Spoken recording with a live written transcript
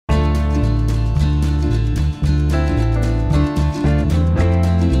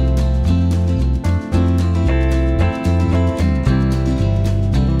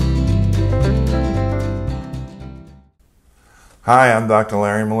Hi, I'm Dr.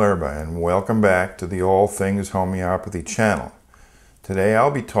 Larry Malerba, and welcome back to the All Things Homeopathy channel. Today I'll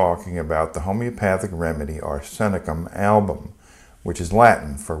be talking about the homeopathic remedy Arsenicum album, which is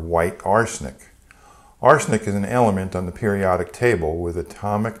Latin for white arsenic. Arsenic is an element on the periodic table with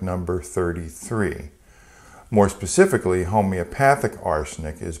atomic number 33. More specifically, homeopathic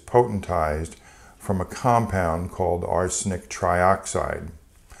arsenic is potentized from a compound called arsenic trioxide.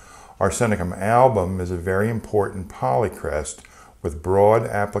 Arsenicum album is a very important polycrest with broad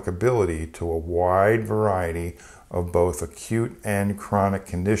applicability to a wide variety of both acute and chronic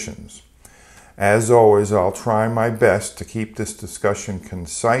conditions. As always, I'll try my best to keep this discussion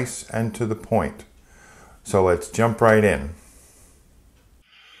concise and to the point. So let's jump right in.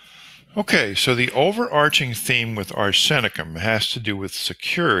 Okay, so the overarching theme with arsenicum has to do with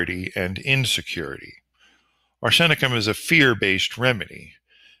security and insecurity. Arsenicum is a fear-based remedy,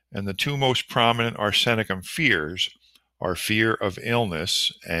 and the two most prominent arsenicum fears are fear of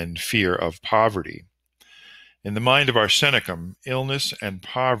illness and fear of poverty. In the mind of arsenicum, illness and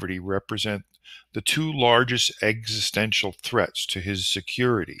poverty represent the two largest existential threats to his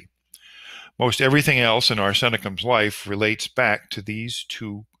security. Most everything else in arsenicum's life relates back to these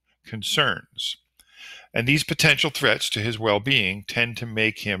two concerns. And these potential threats to his well-being tend to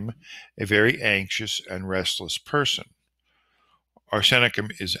make him a very anxious and restless person.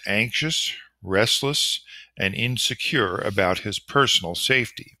 Arsenicum is anxious, restless, and insecure about his personal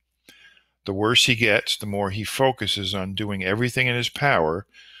safety. The worse he gets, the more he focuses on doing everything in his power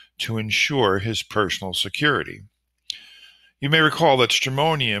to ensure his personal security. You may recall that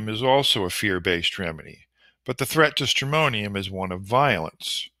stramonium is also a fear-based remedy, but the threat to stramonium is one of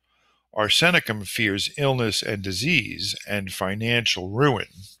violence. Arsenicum fears illness and disease and financial ruin.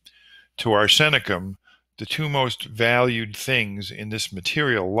 To arsenicum, the two most valued things in this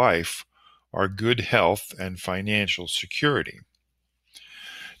material life are good health and financial security.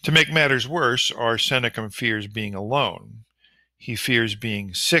 To make matters worse, arsenicum fears being alone. He fears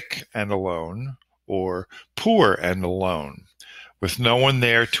being sick and alone, or poor and alone, with no one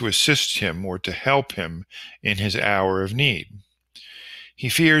there to assist him or to help him in his hour of need. He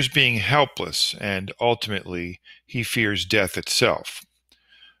fears being helpless, and ultimately, he fears death itself.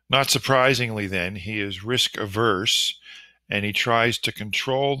 Not surprisingly, then, he is risk-averse, and he tries to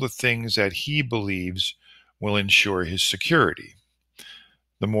control the things that he believes will ensure his security.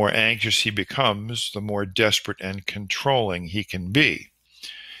 The more anxious he becomes, the more desperate and controlling he can be.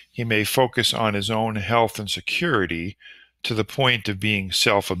 He may focus on his own health and security to the point of being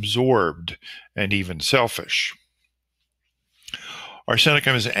self-absorbed and even selfish.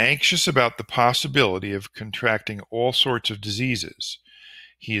 Arsenicum is anxious about the possibility of contracting all sorts of diseases.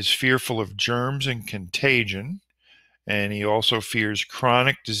 He is fearful of germs and contagion, and he also fears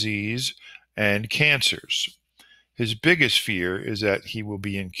chronic disease and cancers. His biggest fear is that he will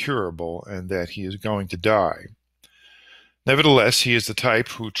be incurable and that he is going to die. Nevertheless, he is the type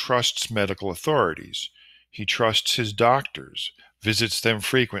who trusts medical authorities. He trusts his doctors, visits them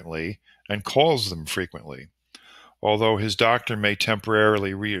frequently, and calls them frequently. Although his doctor may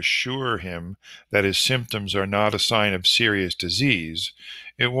temporarily reassure him that his symptoms are not a sign of serious disease,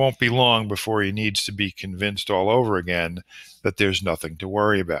 it won't be long before he needs to be convinced all over again that there's nothing to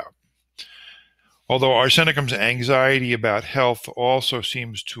worry about. Although arsenicum's anxiety about health also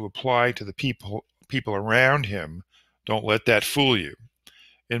seems to apply to the people around him, don't let that fool you.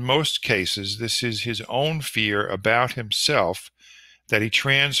 In most cases, this is his own fear about himself that he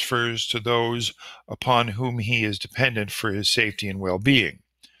transfers to those upon whom he is dependent for his safety and well-being.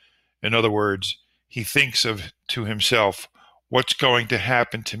 In other words, he thinks to himself, what's going to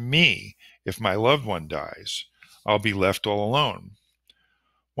happen to me if my loved one dies? I'll be left all alone.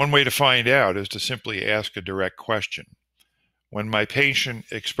 One way to find out is to simply ask a direct question. When my patient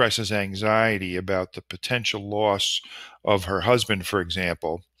expresses anxiety about the potential loss of her husband, for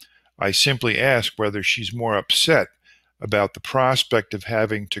example, I simply ask whether she's more upset about the prospect of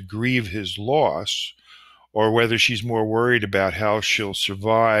having to grieve his loss, or whether she's more worried about how she'll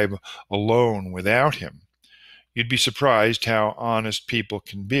survive alone without him. You'd be surprised how honest people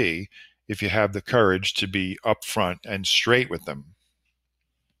can be if you have the courage to be upfront and straight with them.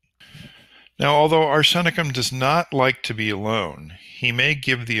 Now, although arsenicum does not like to be alone, he may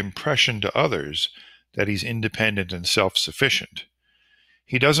give the impression to others that he's independent and self-sufficient.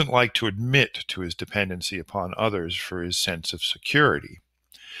 He doesn't like to admit to his dependency upon others for his sense of security.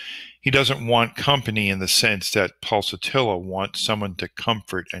 He doesn't want company in the sense that Pulsatilla wants someone to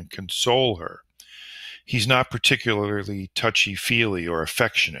comfort and console her. He's not particularly touchy-feely or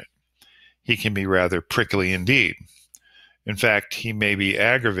affectionate. He can be rather prickly indeed. In fact, he may be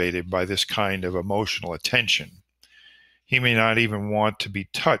aggravated by this kind of emotional attention. He may not even want to be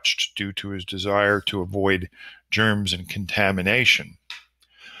touched due to his desire to avoid germs and contamination.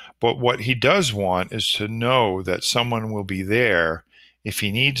 But what he does want is to know that someone will be there if he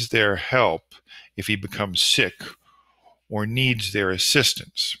needs their help, if he becomes sick or needs their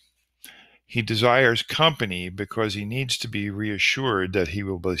assistance. He desires company because he needs to be reassured that he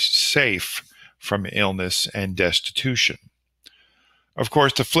will be safe from illness and destitution. Of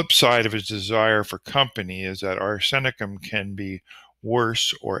course, the flip side of his desire for company is that Arsenicum can be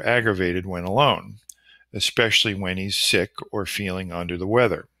worse or aggravated when alone, especially when he's sick or feeling under the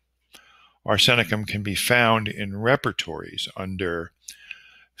weather. Arsenicum can be found in repertories under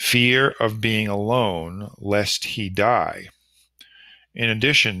fear of being alone lest he die. In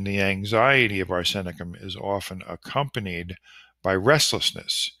addition, the anxiety of Arsenicum is often accompanied by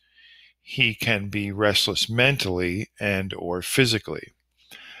restlessness. He can be restless mentally and or physically.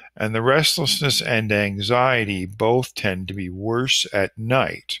 And the restlessness and anxiety both tend to be worse at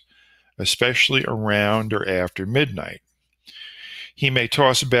night, especially around or after midnight. He may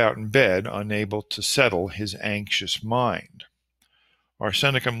toss about in bed, unable to settle his anxious mind.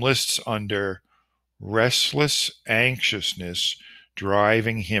 Arsenicum lists under restless anxiousness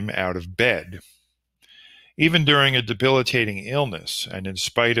driving him out of bed. Even during a debilitating illness, and in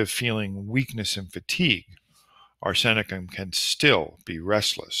spite of feeling weakness and fatigue, Arsenicum can still be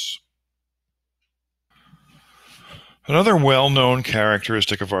restless. Another well-known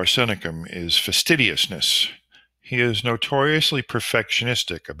characteristic of Arsenicum is fastidiousness. He is notoriously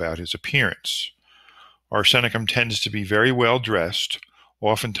perfectionistic about his appearance. Arsenicum tends to be very well dressed,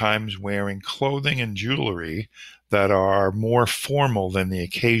 oftentimes wearing clothing and jewelry that are more formal than the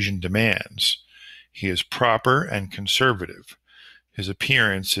occasion demands. He is proper and conservative. His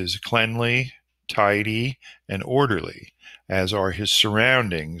appearance is cleanly, tidy, and orderly, as are his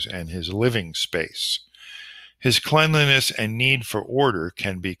surroundings and his living space. His cleanliness and need for order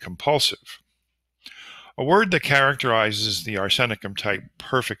can be compulsive. A word that characterizes the Arsenicum type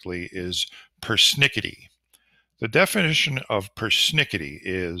perfectly is persnickety. The definition of persnickety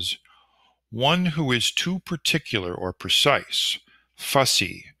is one who is too particular or precise,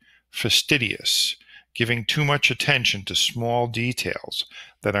 fussy, fastidious, giving too much attention to small details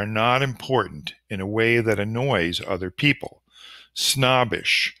that are not important in a way that annoys other people,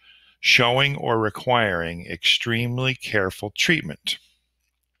 snobbish, showing or requiring extremely careful treatment.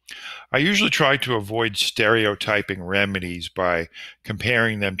 I usually try to avoid stereotyping remedies by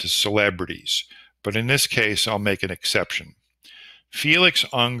comparing them to celebrities, but in this case I'll make an exception. Felix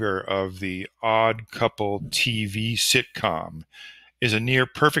Unger of the Odd Couple TV sitcom is a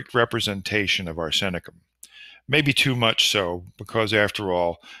near-perfect representation of Arsenicum. Maybe too much so, because after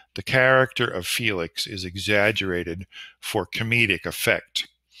all, the character of Felix is exaggerated for comedic effect.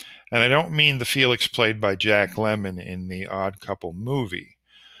 And I don't mean the Felix played by Jack Lemmon in the Odd Couple movie.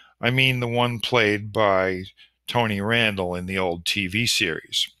 I mean the one played by Tony Randall in the old TV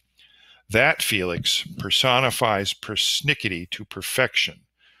series. That Felix personifies persnickety to perfection.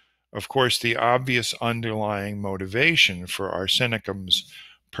 Of course, the obvious underlying motivation for Arsenicum's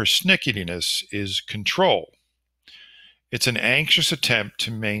persnicketyness is control. It's an anxious attempt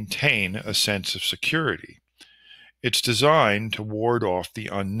to maintain a sense of security. It's designed to ward off the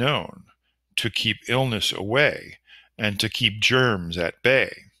unknown, to keep illness away, and to keep germs at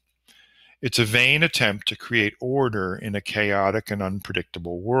bay. It's a vain attempt to create order in a chaotic and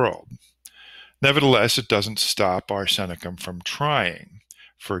unpredictable world. Nevertheless, it doesn't stop Arsenicum from trying,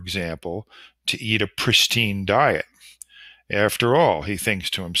 for example, to eat a pristine diet. After all, he thinks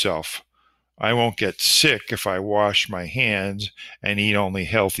to himself, I won't get sick if I wash my hands and eat only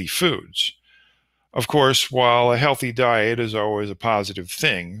healthy foods. Of course, while a healthy diet is always a positive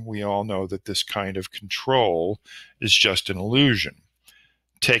thing, we all know that this kind of control is just an illusion.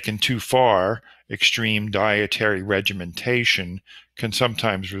 Taken too far, extreme dietary regimentation can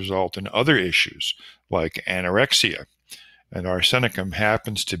sometimes result in other issues, like anorexia, and Arsenicum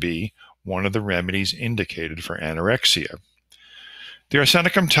happens to be one of the remedies indicated for anorexia. The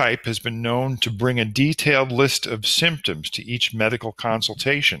Arsenicum type has been known to bring a detailed list of symptoms to each medical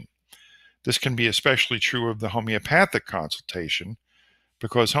consultation. This can be especially true of the homeopathic consultation,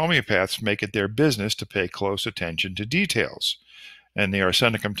 because homeopaths make it their business to pay close attention to details, and the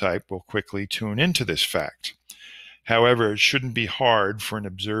Arsenicum type will quickly tune into this fact. However, it shouldn't be hard for an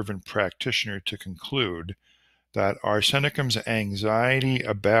observant practitioner to conclude that Arsenicum's anxiety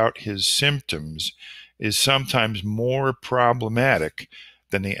about his symptoms is sometimes more problematic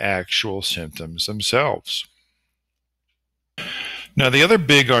than the actual symptoms themselves. Now, the other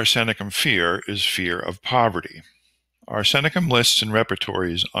big Arsenicum fear is fear of poverty. Arsenicum lists in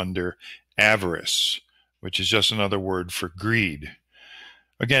repertories under avarice, which is just another word for greed.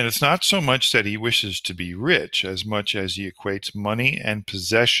 Again, it's not so much that he wishes to be rich as much as he equates money and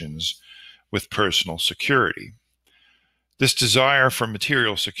possessions with personal security. This desire for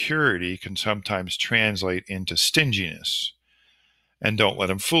material security can sometimes translate into stinginess. And don't let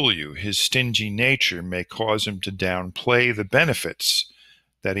him fool you. His stingy nature may cause him to downplay the benefits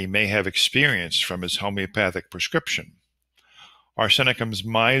that he may have experienced from his homeopathic prescription. Arsenicum's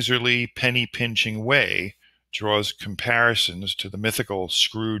miserly, penny-pinching way draws comparisons to the mythical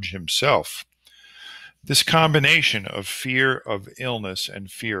Scrooge himself. This combination of fear of illness and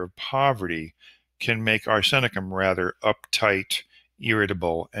fear of poverty can make Arsenicum rather uptight,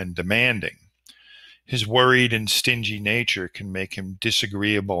 irritable, and demanding. His worried and stingy nature can make him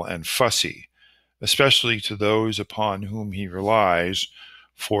disagreeable and fussy, especially to those upon whom he relies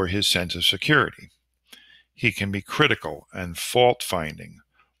for his sense of security. He can be critical and fault-finding,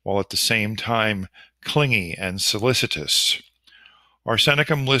 while at the same time clingy and solicitous.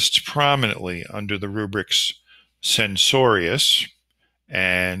 Arsenicum lists prominently under the rubrics censorious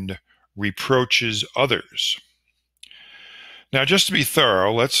and reproaches others. Now, just to be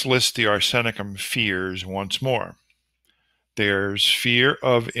thorough, let's list the Arsenicum fears once more. There's fear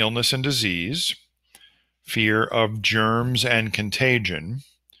of illness and disease, fear of germs and contagion,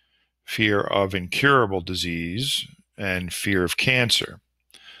 fear of incurable disease, and fear of cancer.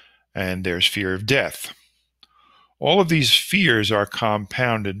 And there's fear of death. All of these fears are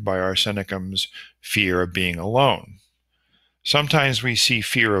compounded by Arsenicum's fear of being alone. Sometimes we see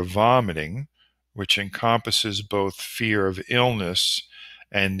fear of vomiting, which encompasses both fear of illness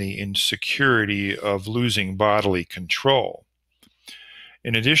and the insecurity of losing bodily control.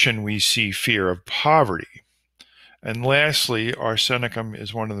 In addition, we see fear of poverty. And lastly, Arsenicum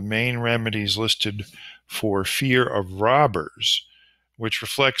is one of the main remedies listed for fear of robbers, which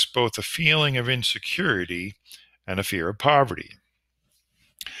reflects both a feeling of insecurity and a fear of poverty.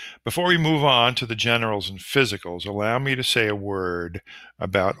 Before we move on to the generals and physicals, allow me to say a word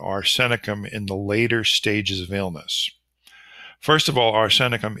about Arsenicum in the later stages of illness. First of all,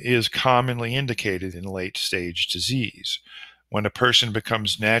 Arsenicum is commonly indicated in late-stage disease, when a person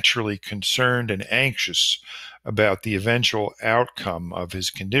becomes naturally concerned and anxious about the eventual outcome of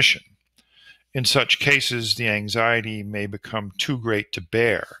his condition. In such cases, the anxiety may become too great to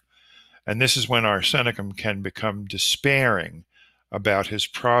bear, and this is when Arsenicum can become despairing about his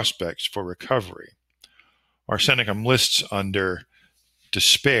prospects for recovery. Arsenicum lists under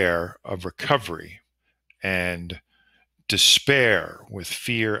despair of recovery and despair with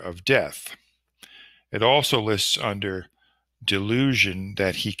fear of death. It also lists under delusion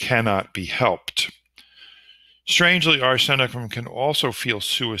that he cannot be helped. Strangely, Arsenicum can also feel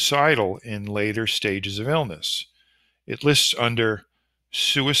suicidal in later stages of illness. It lists under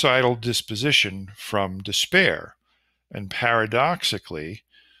suicidal disposition from despair, and paradoxically,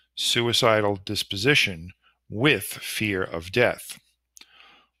 suicidal disposition with fear of death.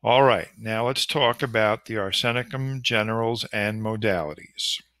 All right, now let's talk about the Arsenicum generals and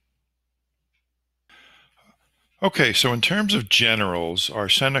modalities. Okay, so in terms of generals,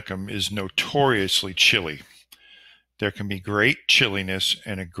 Arsenicum is notoriously chilly. There can be great chilliness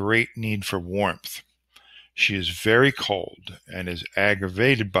and a great need for warmth. She is very cold and is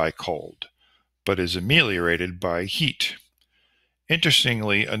aggravated by cold, but is ameliorated by heat.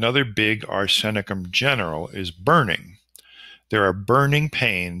 Interestingly, another big Arsenicum general is burning. There are burning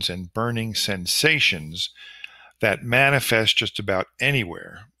pains and burning sensations that manifest just about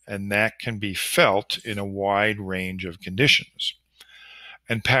anywhere, and that can be felt in a wide range of conditions.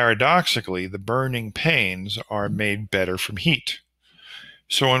 And paradoxically, the burning pains are made better from heat.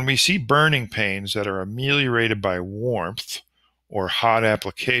 So when we see burning pains that are ameliorated by warmth, or hot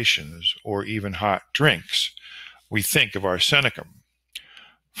applications, or even hot drinks, we think of Arsenicum.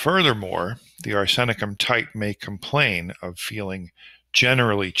 Furthermore, the Arsenicum type may complain of feeling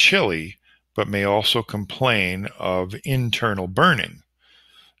generally chilly, but may also complain of internal burning.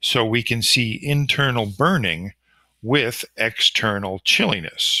 So we can see internal burning with external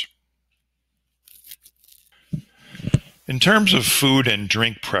chilliness. In terms of food and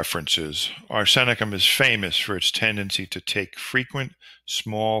drink preferences, Arsenicum is famous for its tendency to take frequent,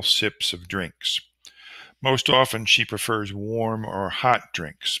 small sips of drinks. Most often she prefers warm or hot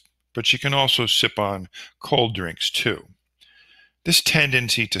drinks, but she can also sip on cold drinks too. This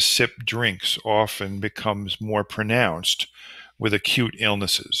tendency to sip drinks often becomes more pronounced with acute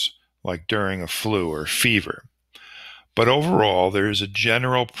illnesses, like during a flu or fever. But overall, there is a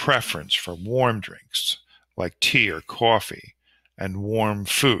general preference for warm drinks, like tea or coffee, and warm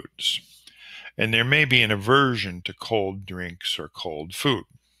foods. And there may be an aversion to cold drinks or cold food.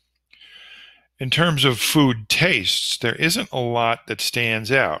 In terms of food tastes, there isn't a lot that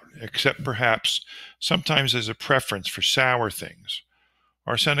stands out, except perhaps sometimes there's a preference for sour things.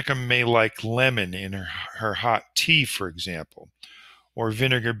 Arsenicum may like lemon in her hot tea, for example, or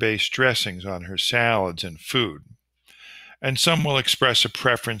vinegar-based dressings on her salads and food. And some will express a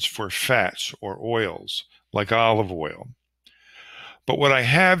preference for fats or oils, like olive oil. But what I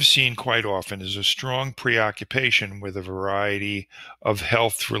have seen quite often is a strong preoccupation with a variety of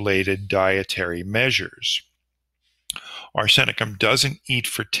health-related dietary measures. Arsenicum doesn't eat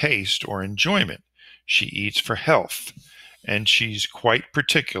for taste or enjoyment. She eats for health, and she's quite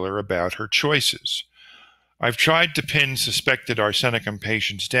particular about her choices. I've tried to pin suspected arsenicum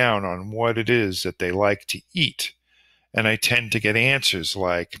patients down on what it is that they like to eat, and I tend to get answers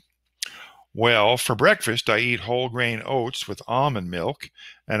like, well, for breakfast, I eat whole grain oats with almond milk,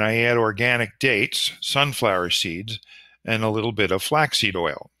 and I add organic dates, sunflower seeds, and a little bit of flaxseed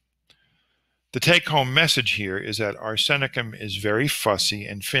oil. The take-home message here is that arsenicum is very fussy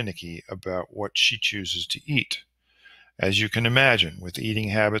and finicky about what she chooses to eat. As you can imagine, with eating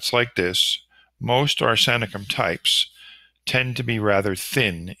habits like this, most arsenicum types tend to be rather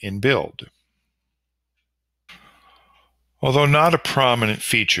thin in build. Although not a prominent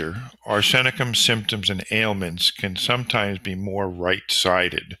feature, arsenicum symptoms and ailments can sometimes be more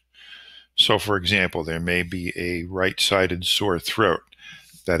right-sided. So, for example, there may be a right-sided sore throat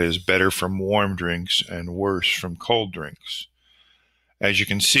that is better from warm drinks and worse from cold drinks. As you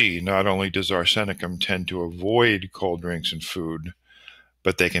can see, not only does arsenicum tend to avoid cold drinks and food,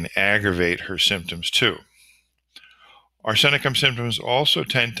 but they can aggravate her symptoms too. Arsenicum symptoms also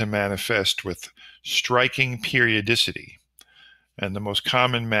tend to manifest with striking periodicity. And the most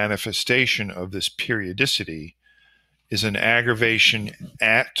common manifestation of this periodicity is an aggravation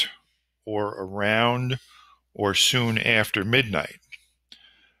at or around or soon after midnight.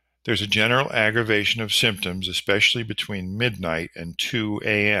 There's a general aggravation of symptoms, especially between midnight and 2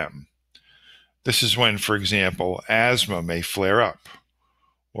 a.m. This is when, for example, asthma may flare up,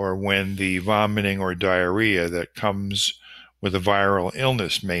 or when the vomiting or diarrhea that comes with a viral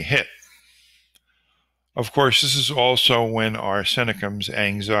illness may hit. Of course, this is also when arsenicum's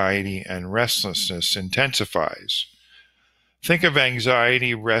anxiety and restlessness intensifies. Think of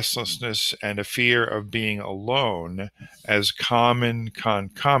anxiety, restlessness, and a fear of being alone as common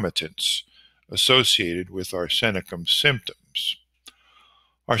concomitants associated with arsenicum symptoms.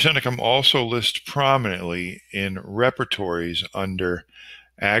 Arsenicum also lists prominently in repertories under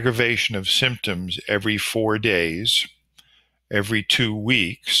aggravation of symptoms every 4 days, every 2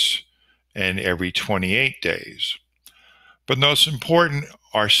 weeks, and every 28 days. But the most important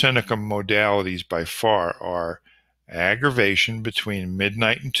arsenicum modalities by far are aggravation between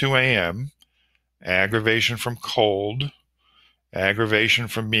midnight and 2 a.m., aggravation from cold, aggravation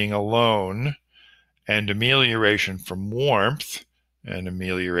from being alone, and amelioration from warmth, and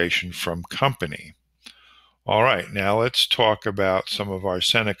amelioration from company. All right, now let's talk about some of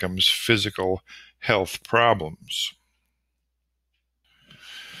arsenicum's physical health problems.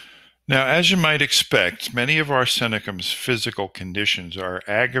 Now, as you might expect, many of arsenicum's physical conditions are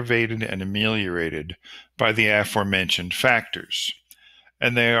aggravated and ameliorated by the aforementioned factors,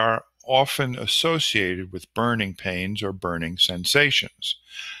 and they are often associated with burning pains or burning sensations,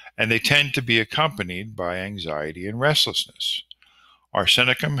 and they tend to be accompanied by anxiety and restlessness.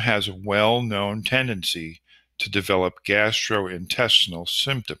 Arsenicum has a well-known tendency to develop gastrointestinal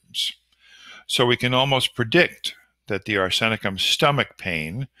symptoms, so we can almost predict that the arsenicum stomach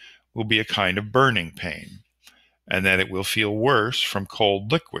pain will be a kind of burning pain, and that it will feel worse from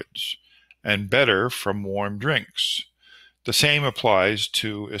cold liquids and better from warm drinks. The same applies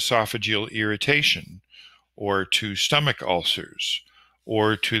to esophageal irritation, or to stomach ulcers,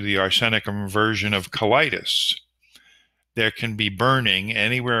 or to the arsenicum version of colitis. There can be burning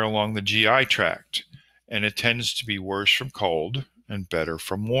anywhere along the GI tract, and it tends to be worse from cold and better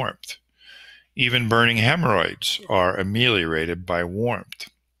from warmth. Even burning hemorrhoids are ameliorated by warmth.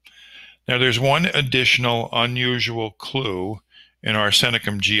 Now, there's one additional unusual clue in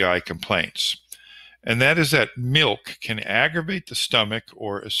arsenicum GI complaints, and that is that milk can aggravate the stomach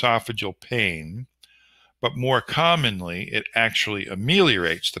or esophageal pain, but more commonly, it actually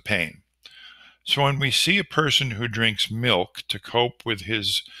ameliorates the pain. So when we see a person who drinks milk to cope with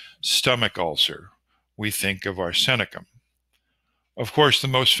his stomach ulcer, we think of arsenicum. Of course, the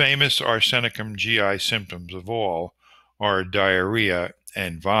most famous arsenicum GI symptoms of all are diarrhea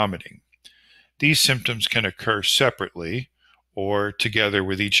and vomiting. These symptoms can occur separately or together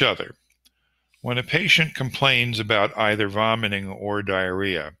with each other. When a patient complains about either vomiting or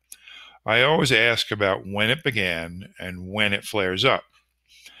diarrhea, I always ask about when it began and when it flares up.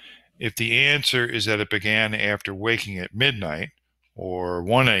 If the answer is that it began after waking at midnight, or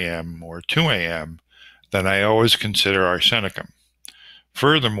 1 a.m. or 2 a.m., then I always consider arsenicum.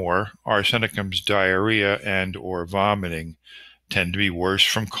 Furthermore, arsenicum's diarrhea and or vomiting tend to be worse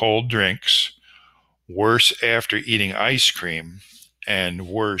from cold drinks, worse after eating ice cream, and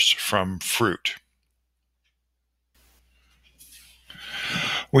worse from fruit.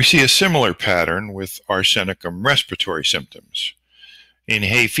 We see a similar pattern with arsenicum respiratory symptoms. In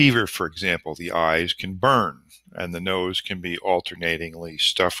hay fever, for example, the eyes can burn and the nose can be alternatingly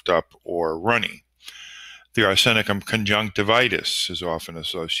stuffed up or runny. The arsenicum conjunctivitis is often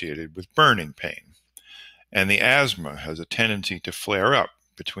associated with burning pain, and the asthma has a tendency to flare up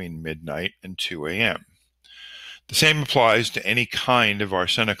between midnight and 2 a.m. The same applies to any kind of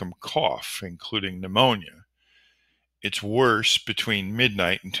arsenicum cough, including pneumonia. It's worse between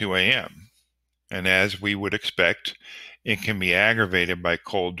midnight and 2 a.m., and as we would expect, it can be aggravated by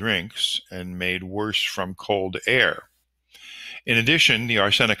cold drinks and made worse from cold air. In addition, the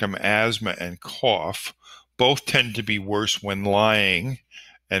arsenicum asthma and cough both tend to be worse when lying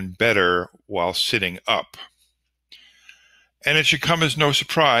and better while sitting up. And it should come as no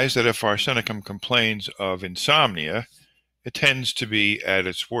surprise that if arsenicum complains of insomnia, it tends to be at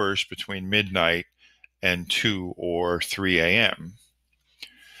its worst between midnight and 2 or 3 a.m.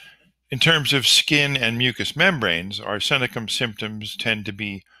 In terms of skin and mucous membranes, arsenicum symptoms tend to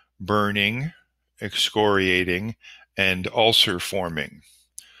be burning, excoriating, and ulcer forming.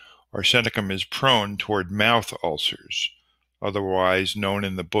 Arsenicum is prone toward mouth ulcers, otherwise known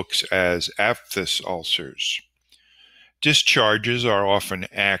in the books as aphthous ulcers. Discharges are often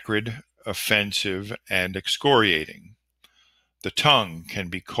acrid, offensive, and excoriating. The tongue can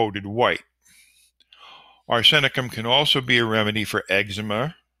be coated white. Arsenicum can also be a remedy for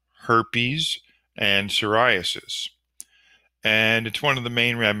eczema, herpes, and psoriasis. And it's one of the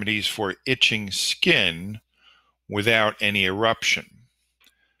main remedies for itching skin without any eruption.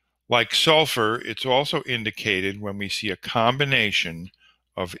 Like sulfur, it's also indicated when we see a combination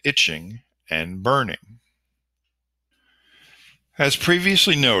of itching and burning. As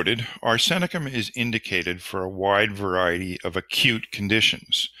previously noted, arsenicum is indicated for a wide variety of acute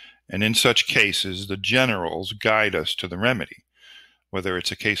conditions, and in such cases, the generals guide us to the remedy. Whether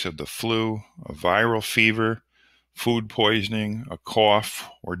it's a case of the flu, a viral fever, food poisoning, a cough,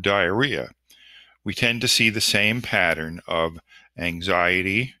 or diarrhea, we tend to see the same pattern of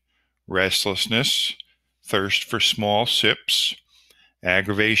anxiety, restlessness, thirst for small sips,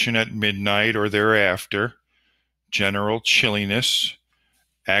 aggravation at midnight or thereafter, general chilliness,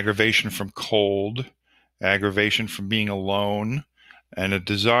 aggravation from cold, aggravation from being alone, and a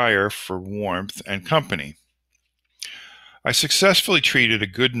desire for warmth and company. I successfully treated a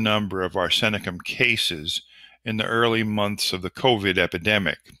good number of arsenicum cases in the early months of the COVID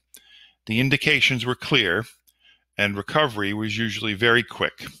epidemic. The indications were clear, and recovery was usually very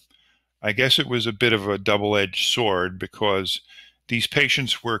quick. I guess it was a bit of a double-edged sword because these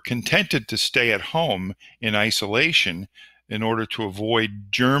patients were contented to stay at home in isolation in order to avoid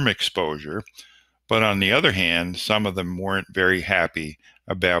germ exposure, but on the other hand, some of them weren't very happy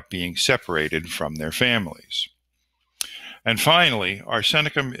about being separated from their families. And finally,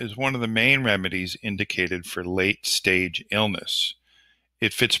 arsenicum is one of the main remedies indicated for late-stage illness.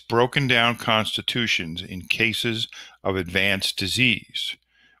 It fits broken down constitutions in cases of advanced disease.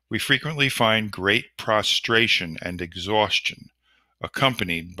 We frequently find great prostration and exhaustion,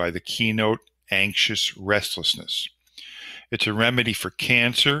 accompanied by the keynote anxious restlessness. It's a remedy for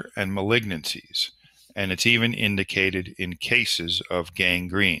cancer and malignancies, and it's even indicated in cases of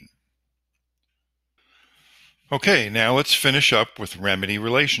gangrene. Okay, now let's finish up with remedy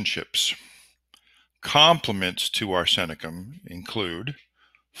relationships. Complements to arsenicum include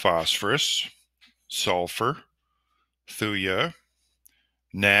phosphorus, sulfur, thuya,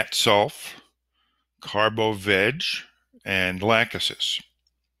 nat sulf, carboveg, and lachesis.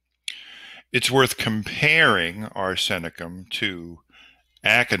 It's worth comparing arsenicum to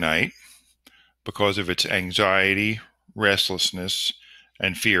aconite because of its anxiety, restlessness,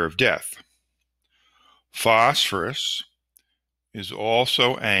 and fear of death. Phosphorus is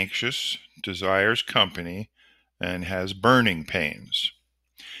also anxious, desires company, and has burning pains.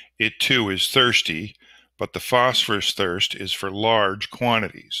 It too is thirsty, but the phosphorus thirst is for large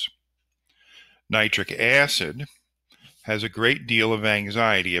quantities. Nitric acid has a great deal of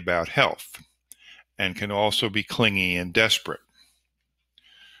anxiety about health and can also be clingy and desperate.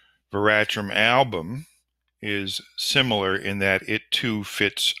 Veratrum album is similar in that it too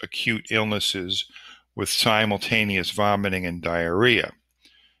fits acute illnesses with simultaneous vomiting and diarrhea.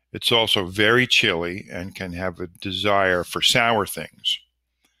 It's also very chilly and can have a desire for sour things.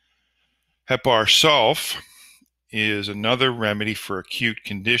 Hepar sulf is another remedy for acute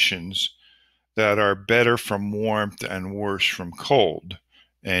conditions that are better from warmth and worse from cold,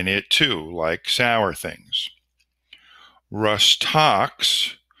 and it too, like sour things. Rus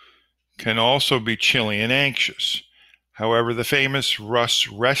tox can also be chilly and anxious. However, the famous Rus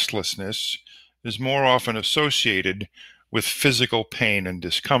restlessness is more often associated with physical pain and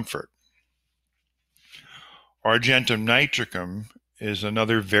discomfort. Argentum nitricum is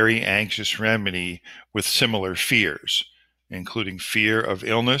another very anxious remedy with similar fears, including fear of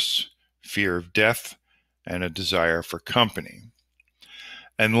illness, fear of death, and a desire for company.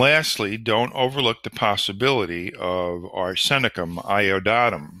 And lastly, don't overlook the possibility of Arsenicum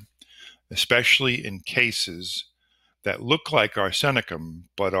iodatum, especially in cases that look like arsenicum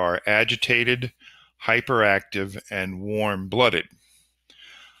but are agitated, hyperactive, and warm-blooded.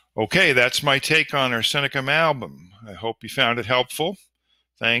 Okay, that's my take on Arsenicum album. I hope you found it helpful.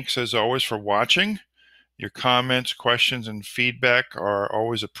 Thanks, as always, for watching. Your comments, questions, and feedback are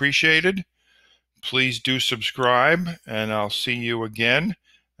always appreciated. Please do subscribe, and I'll see you again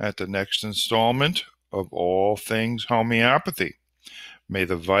at the next installment of All Things Homeopathy. May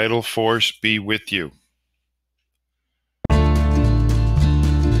the vital force be with you.